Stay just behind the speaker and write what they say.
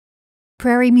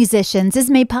Prairie Musicians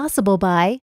is made possible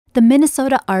by the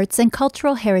Minnesota Arts and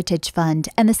Cultural Heritage Fund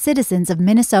and the citizens of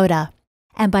Minnesota,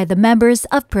 and by the members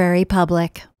of Prairie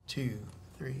Public. 2,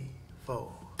 3, 4.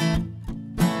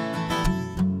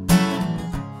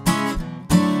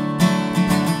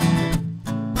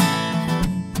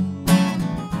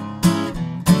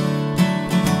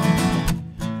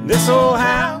 This old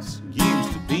house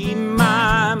used to be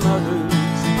my mother's.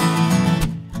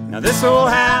 Now this old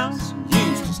house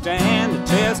used to stand the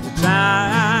test of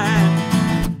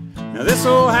time. Now this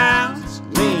old house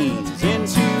leans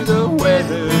into the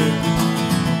weather,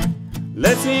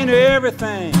 lets in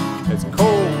everything that's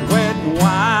cold, wet, and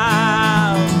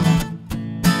wild.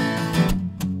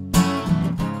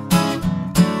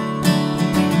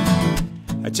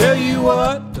 I tell you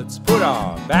what, let's put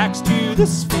our backs to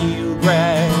this field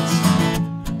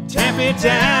grass, tamp it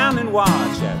down and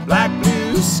watch that black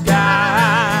blue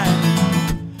sky.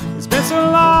 It's been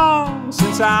so long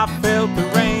since I felt the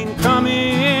rain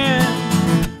coming.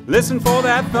 Listen for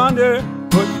that thunder,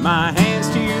 put my hands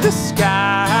to the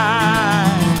sky.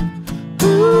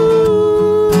 Ooh.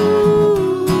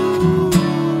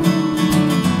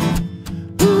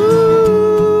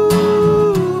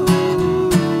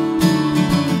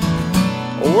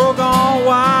 Gone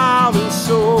wild and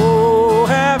so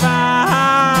have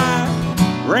I.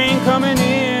 Rain coming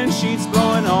in, sheets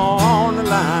blowing on the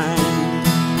line.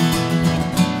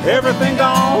 Everything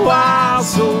gone wild,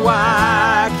 so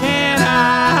why can't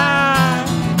I?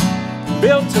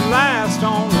 Built to last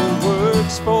only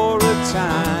works for a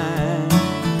time.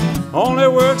 Only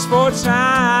works for a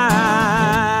time.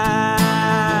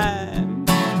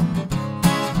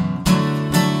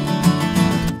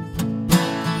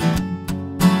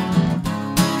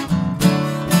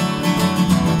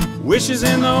 Wishes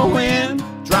in the wind,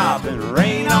 dropping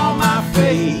rain on my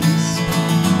face.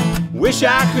 Wish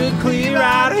I could clear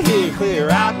out of here, clear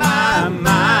out my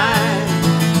mind.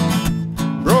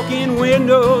 Broken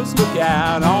windows look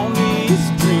out on these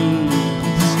dreams.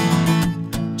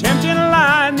 Tempting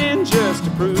lightning just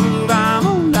to prove I'm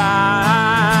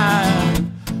alive.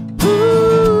 Ooh.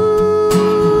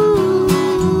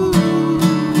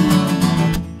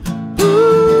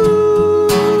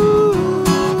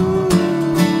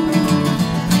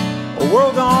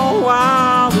 World gone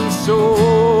wild and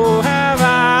so have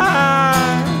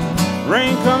I.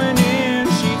 Rain coming in,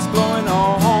 sheets blowing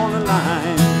on the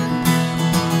line.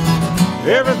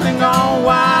 Everything gone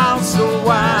wild, so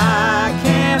why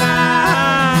can't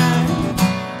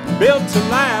I? Built to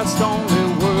last only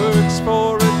works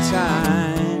for a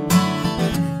time.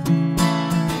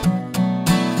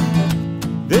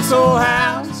 This old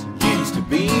house used to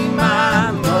be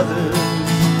my mother's.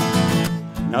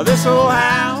 Now this old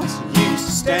house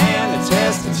stand the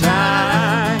test of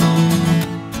time.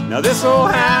 Now this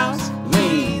old house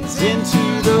leans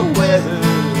into the weather,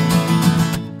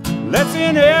 lets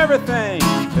in everything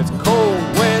that's cold,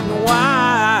 wet, and wild.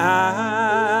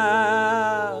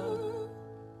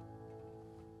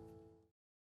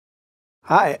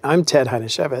 Hi, I'm Ted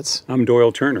Hajnasiewicz. I'm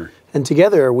Doyle Turner. And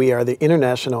together we are the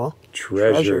International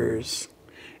Treasures.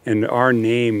 And our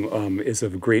name is a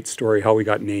great story how we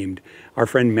got named. Our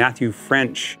friend Matthew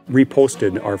French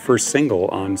reposted our first single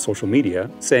on social media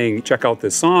saying, check out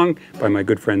this song by my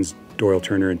good friends Doyle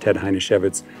Turner and Ted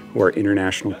Hajnasiewicz, who are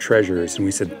International Treasures. And we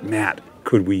said, Matt,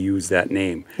 could we use that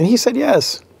name? And he said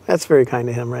yes. That's very kind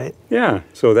of him, right? Yeah,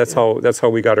 so that's how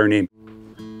we got our name.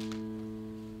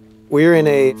 We're in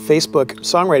a Facebook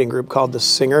songwriting group called the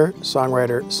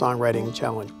Singer-Songwriter Songwriting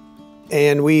Challenge.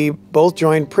 And we both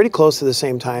joined pretty close to the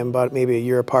same time, about maybe a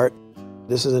year apart.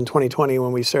 This is in 2020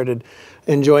 when we started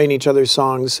enjoying each other's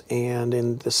songs. And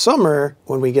in the summer,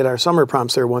 when we get our summer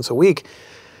prompts there once a week,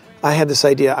 I had this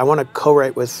idea, I want to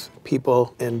co-write with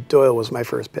people, and Doyle was my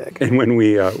first pick. And when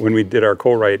we did our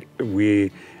co-write,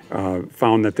 we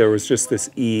found that there was just this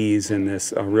ease and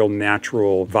this real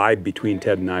natural vibe between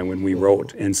Ted and I when we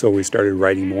wrote. And so we started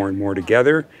writing more and more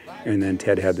together. And then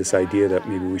Ted had this idea that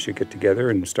maybe we should get together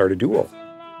and start a duo.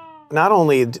 Not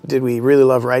only did we really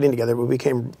love writing together, but we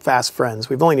became fast friends.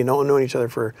 We've only known each other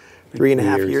for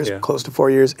 3.5 years, yeah. Close to 4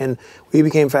 years, and we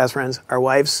became fast friends. Our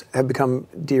wives have become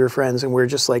dear friends, and we're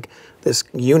just like this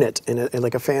unit in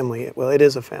like a family. Well, it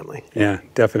is a family. Yeah,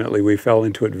 definitely. We fell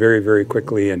into it very, very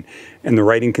quickly, and the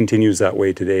writing continues that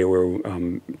way today, where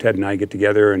Ted and I get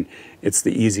together, and it's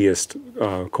the easiest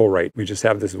co-write. We just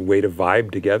have this way to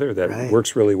vibe together that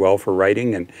works really well for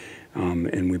writing, and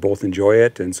we both enjoy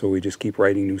it, and so we just keep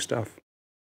writing new stuff.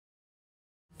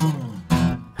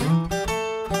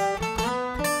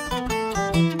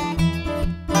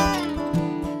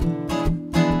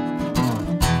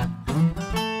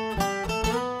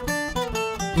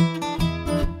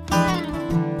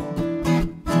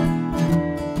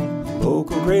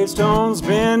 gravestones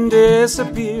been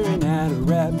disappearing at a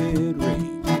rapid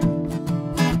rate.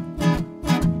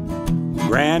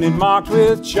 Granite marked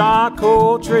with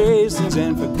charcoal tracings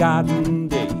and forgotten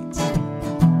dates.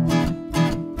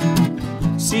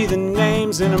 See the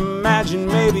names and imagine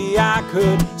maybe I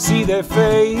could see their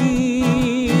face,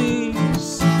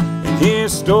 and hear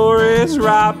stories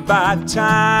robbed by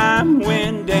time,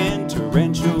 wind, and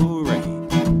torrential rain.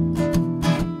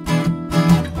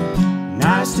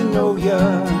 Nice to know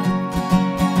ya,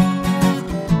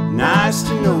 nice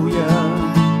to know ya.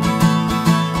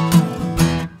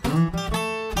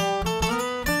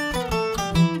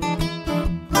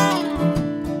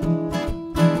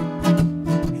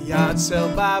 Yard sale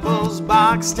Bibles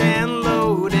boxed and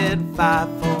loaded, 5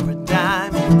 for a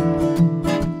dime.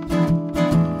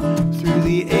 Through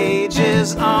the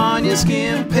ages on your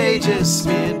skin pages,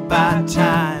 smeared by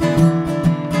time.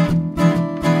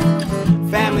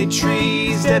 Family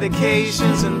trees,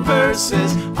 dedications, and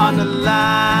verses underlined.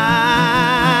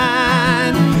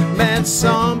 Meant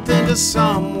something to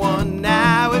someone,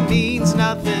 now it means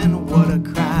nothing. What a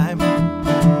crime.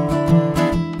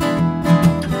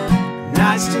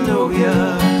 Nice to know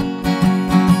ya,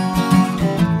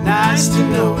 nice to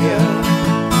know ya.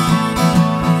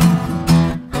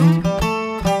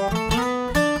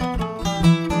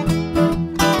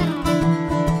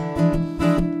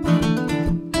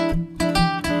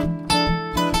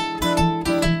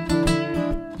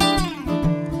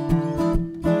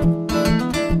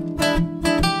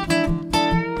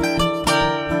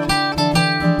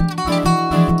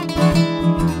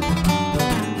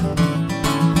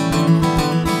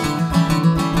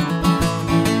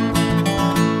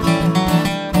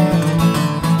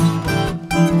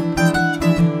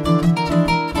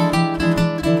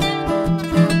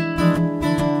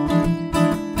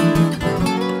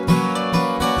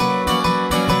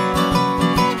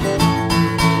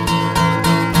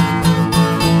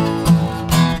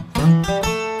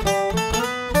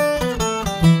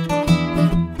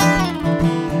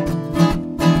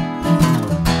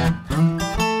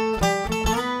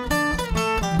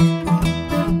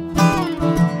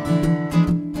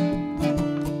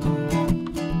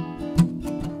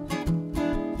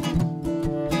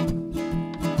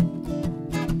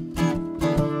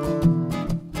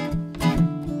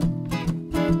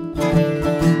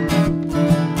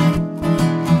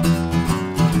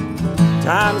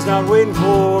 Time's not waiting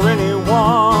for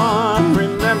anyone.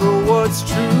 Remember what's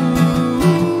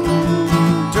true.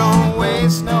 Don't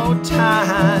waste no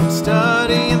time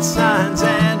studying signs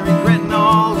and regretting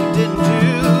all you didn't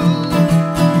do.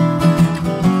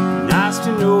 Nice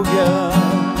to know ya,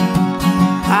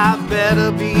 I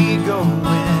better be going.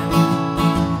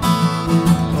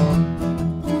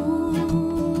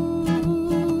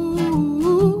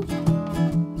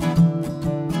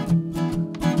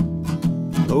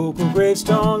 local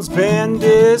gravestones been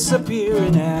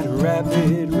disappearing at a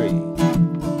rapid rate.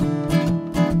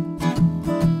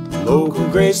 Local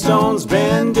gravestones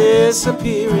been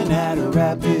disappearing at a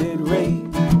rapid rate.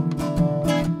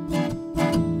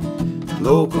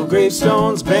 Local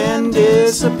gravestones been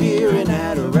disappearing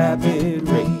at a rapid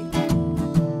rate.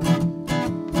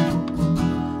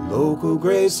 Local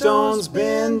gravestones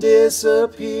been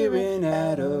disappearing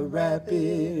at a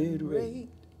rapid rate.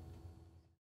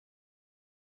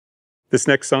 This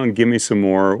next song, Gimme Some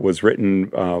More, was written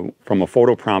from a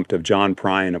photo prompt of John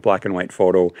Prine, a black and white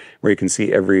photo where you can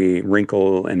see every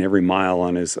wrinkle and every mile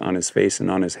on his face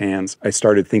and on his hands. I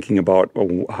started thinking about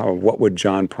what would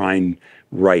John Prine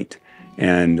write,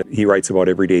 and he writes about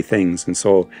everyday things. And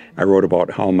so I wrote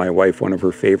about how my wife, one of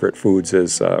her favorite foods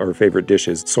is, her favorite dish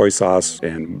is soy sauce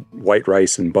and white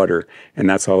rice and butter, and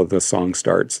that's how the song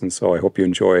starts. And so I hope you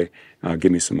enjoy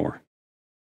Gimme Some More.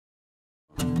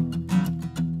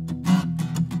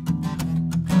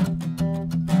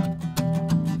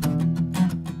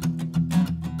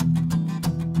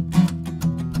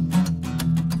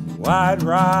 White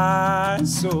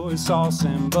rice, soy sauce,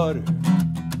 and butter.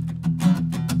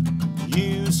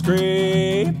 You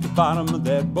scrape the bottom of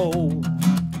that bowl.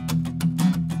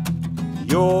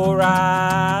 Your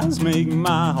eyes make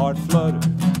my heart flutter.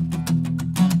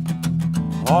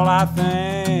 All I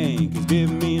think is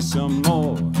give me some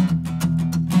more.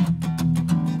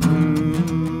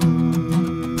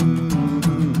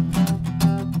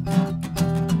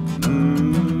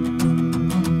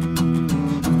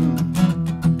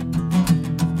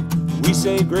 We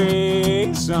say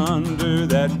grace under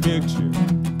that picture.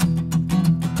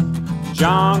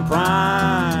 John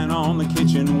Prine on the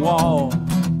kitchen wall.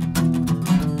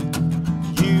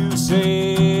 You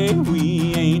say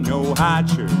we ain't no high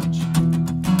church.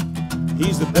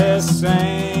 He's the best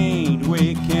saint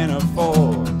we can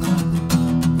afford.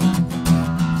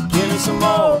 some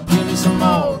more, give me some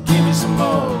more, give me some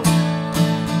more.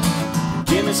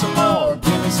 Give me some more,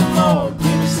 give me some more,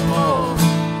 give me some more.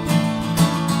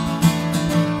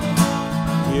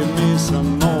 Give me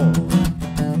some more.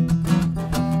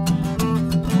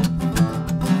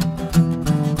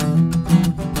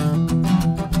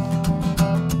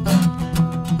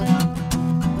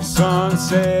 The sun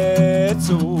sets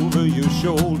over your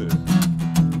shoulder.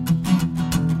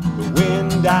 The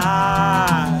wind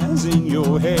dies in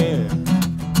your hair.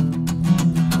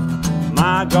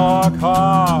 My dark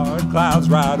heart clouds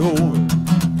right over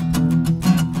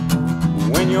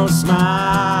when your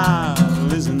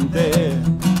smile isn't there.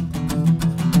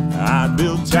 I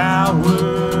built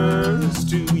towers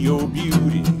to your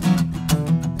beauty.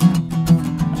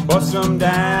 I bust them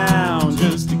down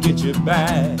just to get you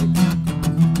back.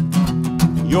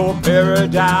 Your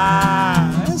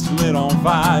paradise lit on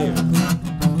fire.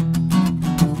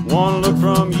 One look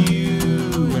from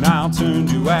you and I'll turn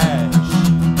to ash.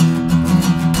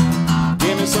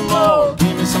 Give me some more,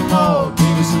 give me some more,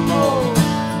 give me some more.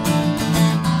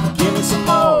 Give me some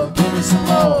more, give me some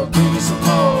more, give me some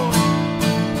more.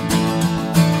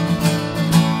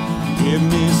 Give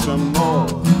me some more.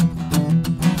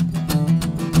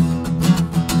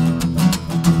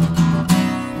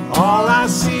 All I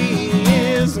see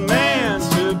is man's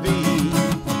to be.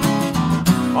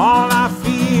 All I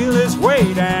feel is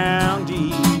way down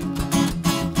deep.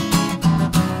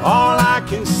 All I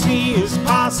can see is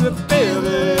possibility.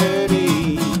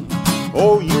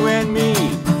 Oh, you and me.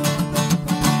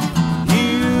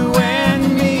 You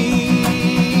and me.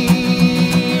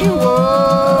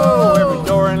 Whoa, every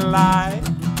door in life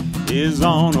is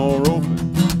on or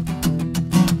open.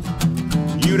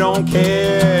 You don't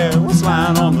care what's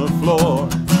lying on the floor.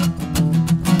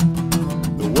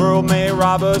 The world may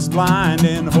rob us blind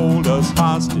and hold us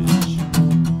hostage.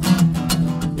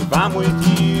 If I'm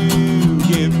with you,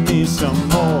 give me some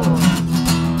more.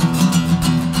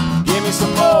 Give me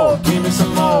some more, give me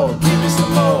some more, give me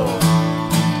some more.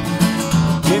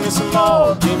 Give me some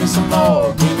more, give me some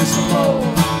more, give me some more.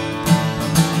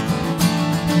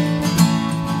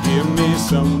 Give me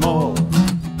some more.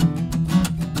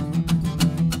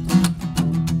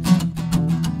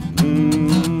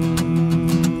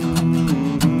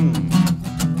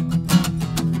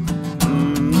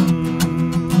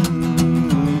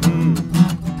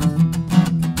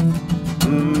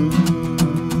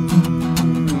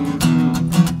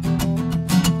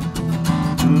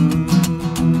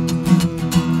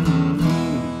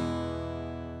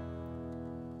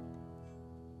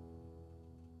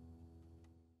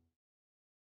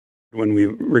 When we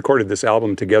recorded this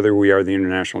album together, We Are the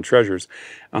International Treasures,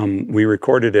 we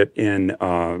recorded it in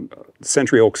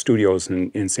Century Oak Studios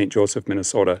in St. Joseph,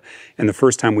 Minnesota. And the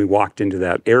first time we walked into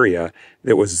that area,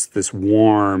 there was this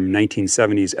warm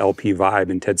 1970s LP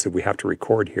vibe, and Ted said, we have to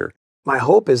record here. My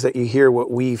hope is that you hear what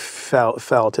we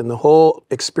felt, and the whole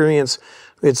experience,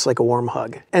 it's like a warm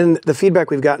hug. And the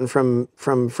feedback we've gotten from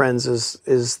friends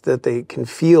is that they can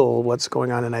feel what's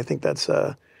going on, and I think that's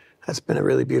been a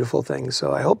really beautiful thing.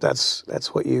 So I hope that's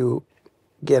what you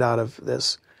get out of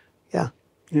this. Yeah.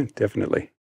 Yeah,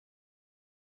 definitely.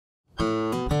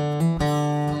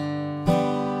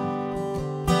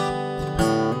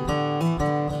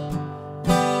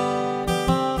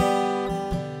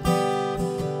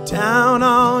 Down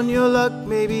on your luck,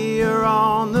 maybe you're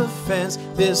on the fence.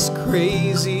 This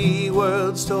crazy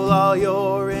world stole all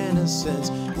your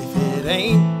innocence. If it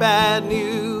ain't bad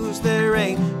news, there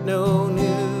ain't no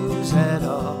news at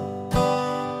all.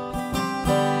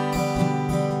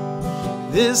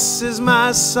 This is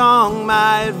my song,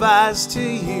 my advice to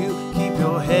you. Keep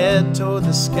your head toward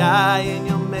the sky and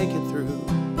you'll make it through.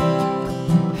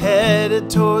 Headed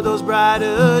toward those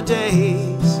brighter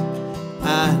days,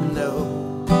 I know.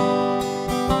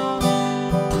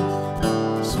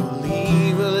 So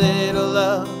leave a little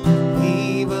love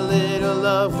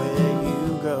where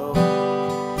you go.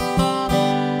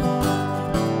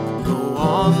 Go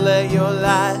on, let your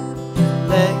light,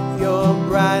 let your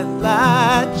bright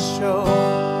light show.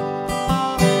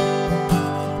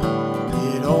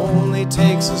 It only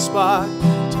takes a spark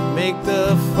to make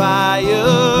the fire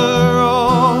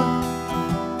roar.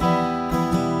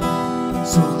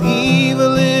 So leave a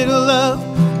little love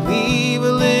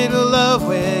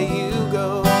where you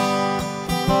go.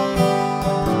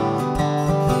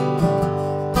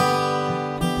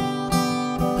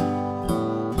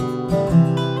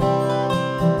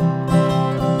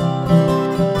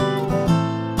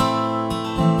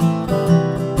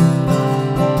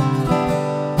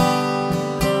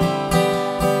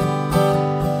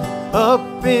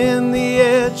 Up in the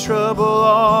air, trouble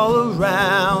all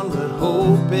around, but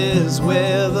hope is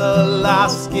where the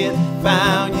lost get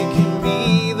found. You can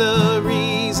be the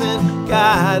reason,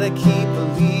 gotta keep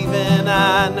believing,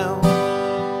 I know.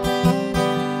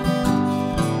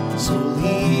 So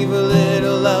leave a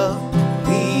little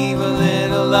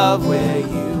love where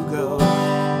you go.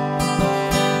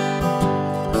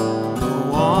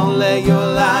 Go on, let your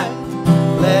light,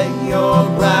 let your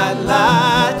bright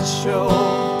light show.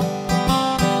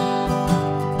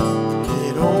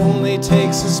 It only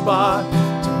takes a spark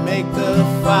to make the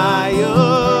fire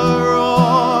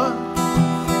roar.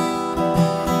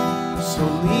 So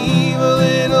leave a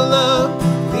little love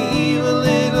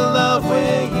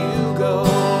where you go.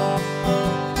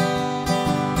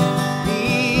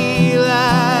 Be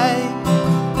light,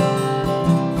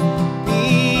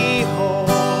 be whole.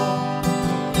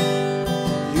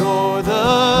 You're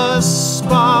the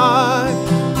spark,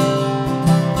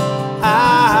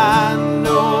 I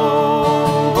know.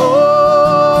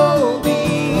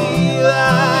 Be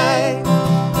light,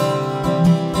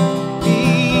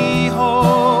 be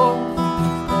whole.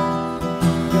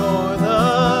 You're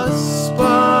the spark,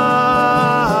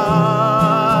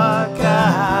 I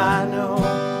know.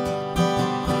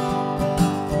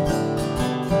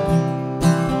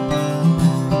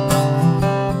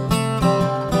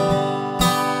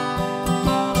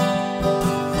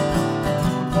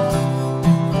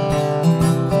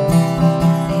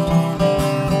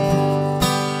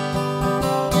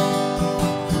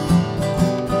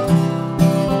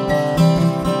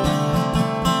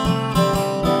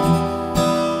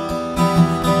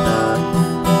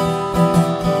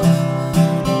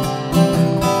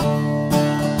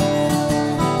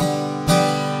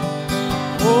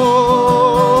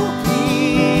 Oh,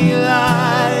 be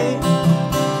light,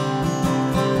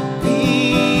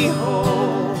 be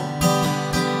whole.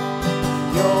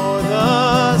 You're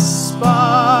the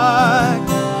spark,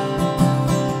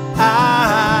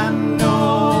 I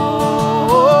know.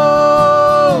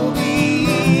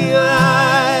 Be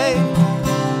light,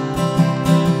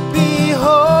 be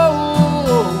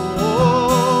whole.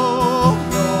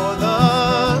 You're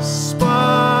the spark,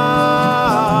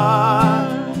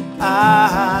 I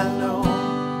know.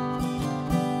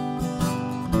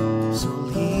 So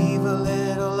leave a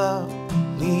little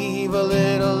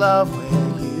love where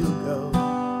you go.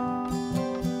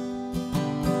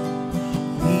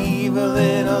 Leave a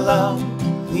little love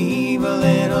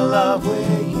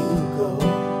where you go.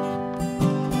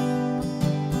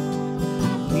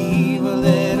 Leave a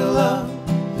little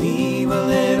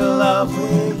love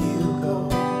where you go.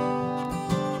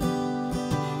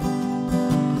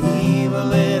 Leave a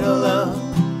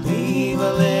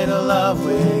little love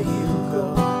where you go.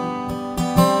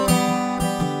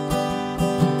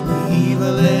 Leave a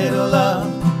little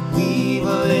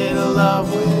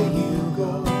love where you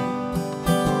go.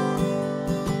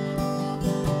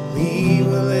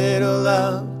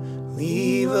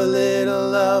 Leave a little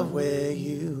love where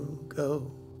you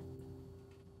go.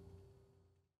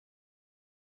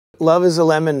 Love is a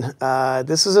Lemon.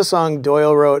 This is a song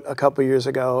Doyle wrote a couple years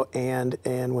ago, and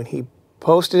when he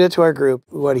posted it to our group,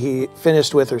 what he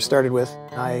finished with or started with,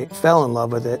 I fell in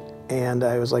love with it. And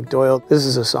I was like, Doyle, this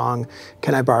is a song,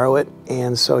 can I borrow it?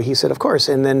 And so he said, of course.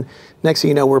 And then next thing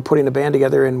you know, we're putting a band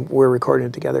together and we're recording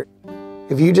it together.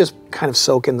 If you just kind of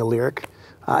soak in the lyric,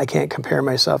 I can't compare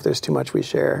myself, there's too much we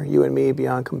share, you and me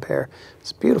beyond compare.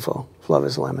 It's beautiful. Love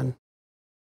is a Lemon.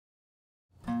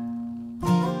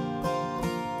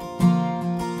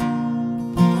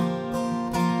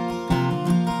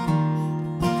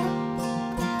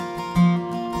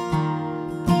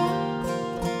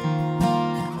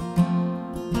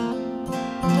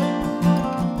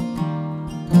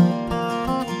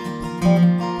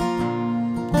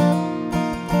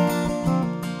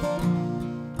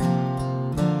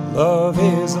 Love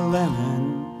is a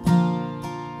lemon,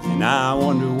 and I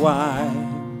wonder why.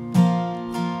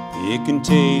 It can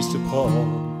taste appalled,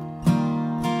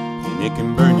 and it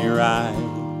can burn your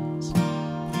eyes.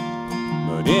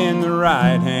 But in the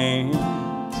right hands,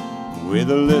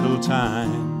 with a little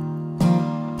time,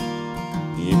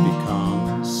 it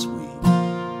becomes sweet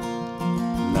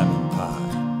lemon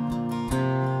pie.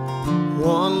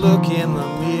 One look in the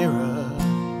mirror,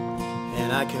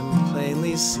 and I can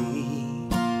plainly see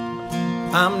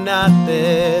I'm not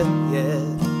there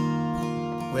yet,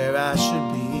 where I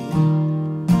should be.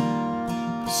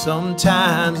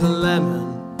 Sometimes a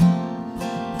lemon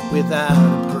without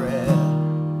a prayer,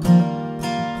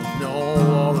 with no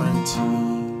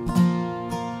warranty,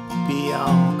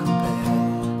 beyond compare.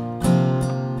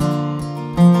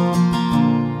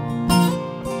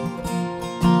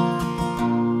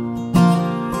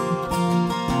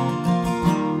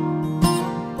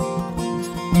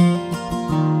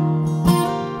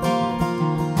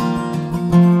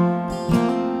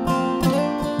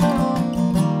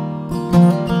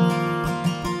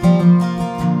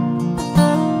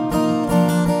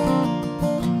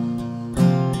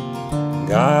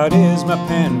 my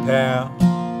pen pal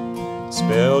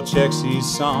spell checks each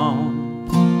song.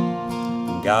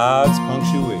 God's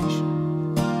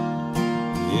punctuation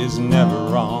is never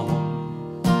wrong.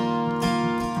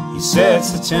 He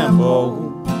sets the tempo,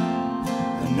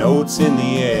 the notes in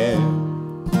the air,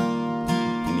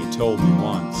 and he told me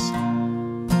once,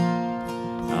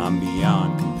 I'm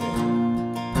beyond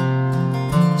compare.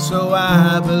 So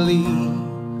I believe,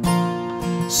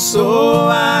 so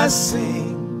I sing,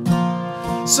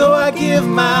 so I give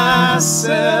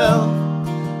myself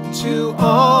to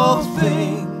all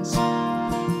things,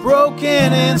 broken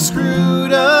and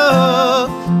screwed up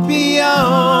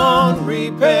beyond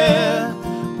repair,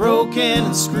 broken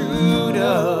and screwed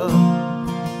up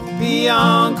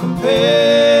beyond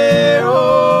compare.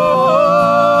 Oh.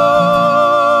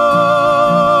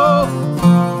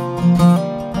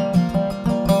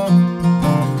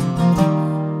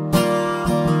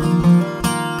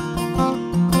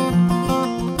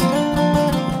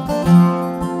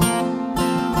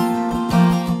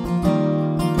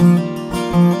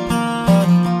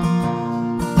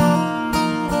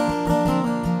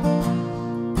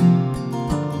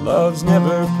 Love's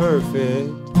never perfect,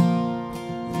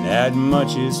 and that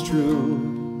much is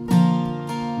true,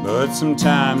 but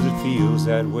sometimes it feels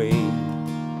that way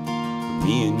for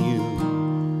me and you.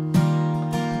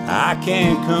 I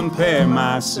can't compare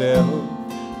myself,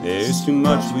 there's too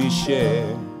much we share,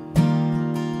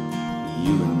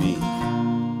 you and me,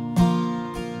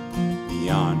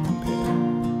 beyond compare.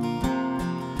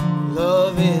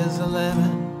 Love is a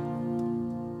lemon,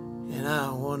 and I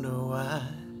wonder why.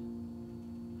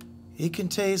 It can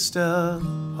taste of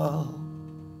all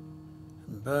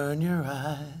and burn your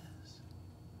eyes,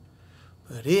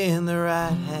 but in the right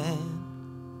hand,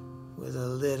 with a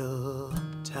little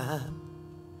time,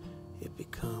 it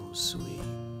becomes sweet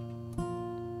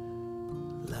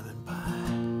lemon pie.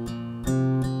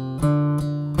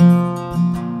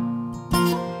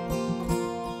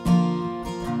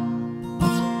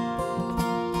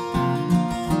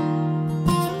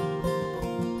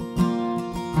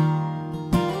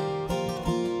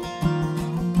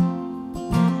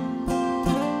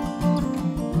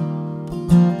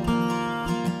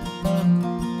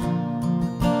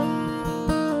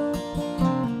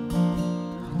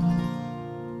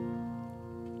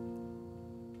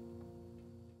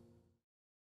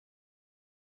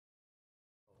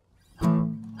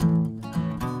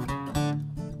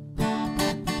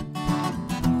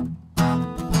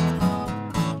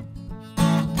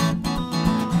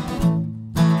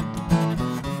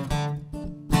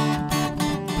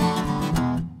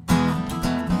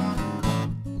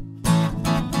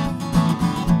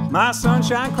 My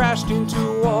sunshine crashed into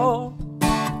a wall,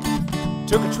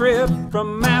 took a trip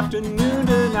from afternoon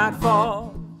to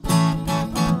nightfall.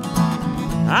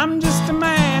 I'm just a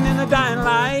man in the dying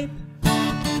light,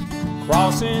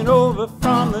 crossing over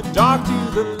from the dark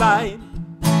to the light,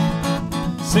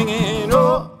 singing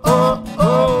oh, oh,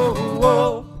 oh,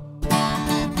 oh,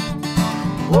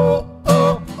 oh,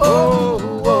 oh, oh,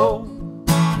 oh,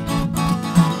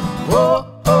 oh,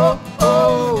 oh,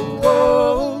 oh,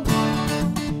 oh,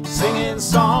 singing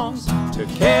songs to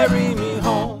carry me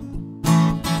home.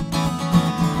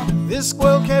 This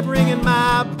squirrel kept ringing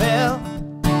my bell,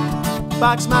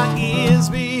 boxed my ears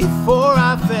before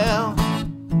I fell.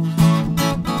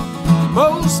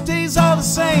 Most days are the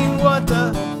same, what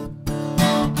the?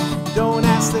 Don't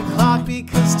ask the clock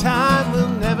because time will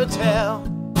never tell.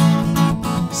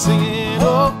 Singing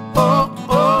oh, oh,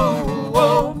 oh,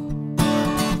 oh,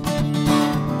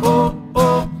 oh,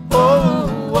 oh,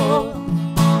 oh, oh,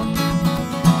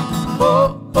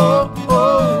 oh, oh,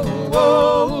 oh,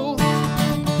 oh,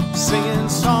 singing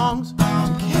songs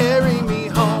to carry me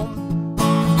home.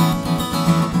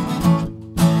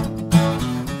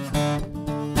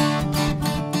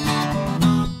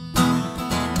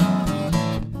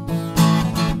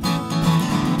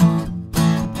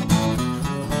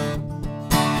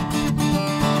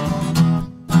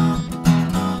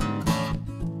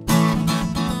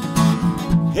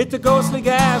 Hit the ghostly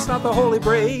gas, not the holy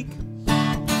brake.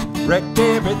 Wrecked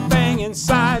everything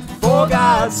inside, for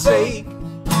God's sake.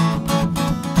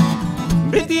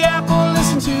 Bit the apple,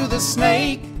 listen to the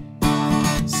snake.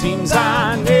 Seems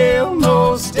I nailed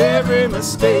most every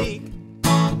mistake.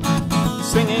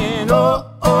 Singing oh,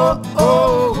 oh,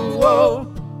 oh, oh,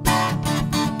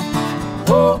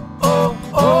 oh, oh,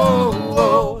 oh,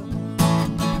 oh,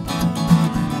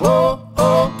 oh,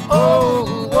 oh,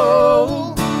 oh,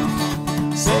 oh,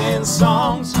 singing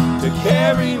songs to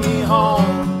carry me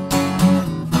home.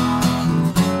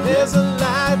 There's a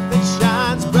light that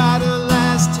shines brighter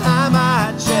last time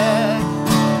I checked.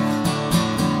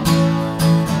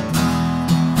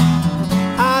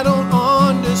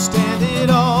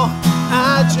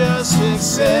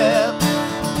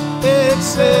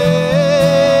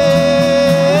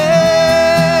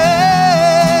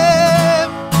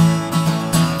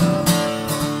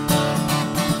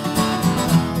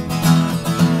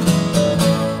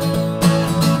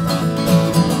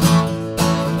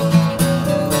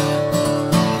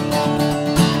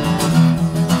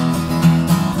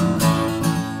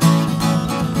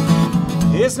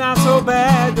 It's not so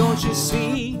bad, don't you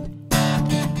see?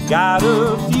 Got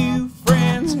a few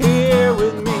friends here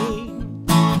with me,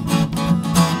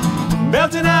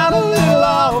 belting out a little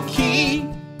off key,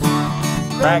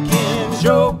 cracking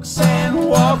jokes and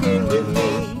walking with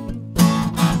me,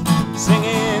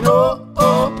 singing oh,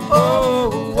 oh,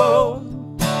 oh, oh,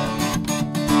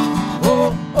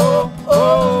 oh, oh,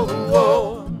 oh,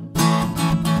 oh,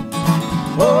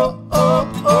 oh, oh,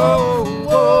 oh,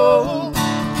 oh,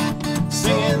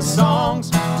 singing songs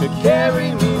to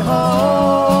carry me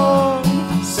home,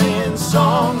 singing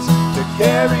songs to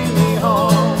carry me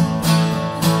home.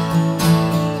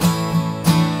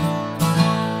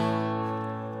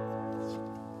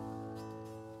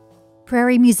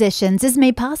 Prairie Musicians is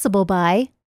made possible by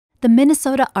the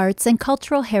Minnesota Arts and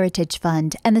Cultural Heritage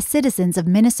Fund and the citizens of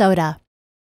Minnesota,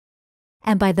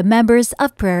 and by the members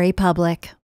of Prairie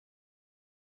Public.